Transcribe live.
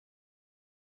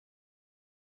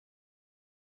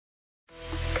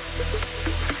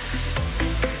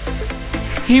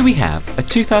Here we have a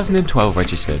 2012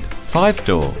 registered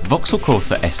 5-door Vauxhall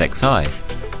Corsa SXi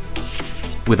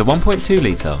with a 1.2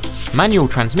 litre manual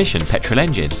transmission petrol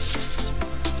engine.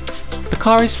 The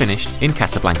car is finished in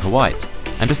Casablanca white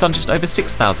and has done just over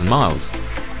 6,000 miles.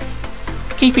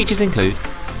 Key features include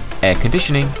air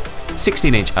conditioning,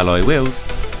 16-inch alloy wheels,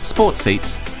 sports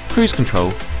seats, cruise control,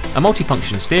 a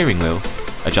multifunction steering wheel,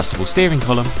 adjustable steering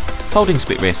column, folding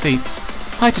split rear seats,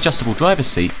 height adjustable driver's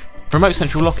seat, remote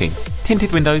central locking,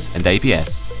 tinted windows and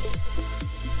ABS.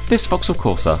 This Vauxhall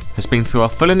Corsa has been through our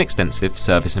full and extensive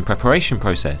service and preparation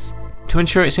process to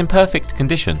ensure it's in perfect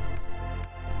condition.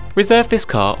 Reserve this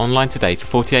car online today for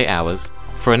 48 hours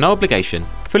for a no obligation,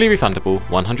 fully refundable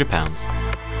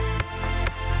 £100.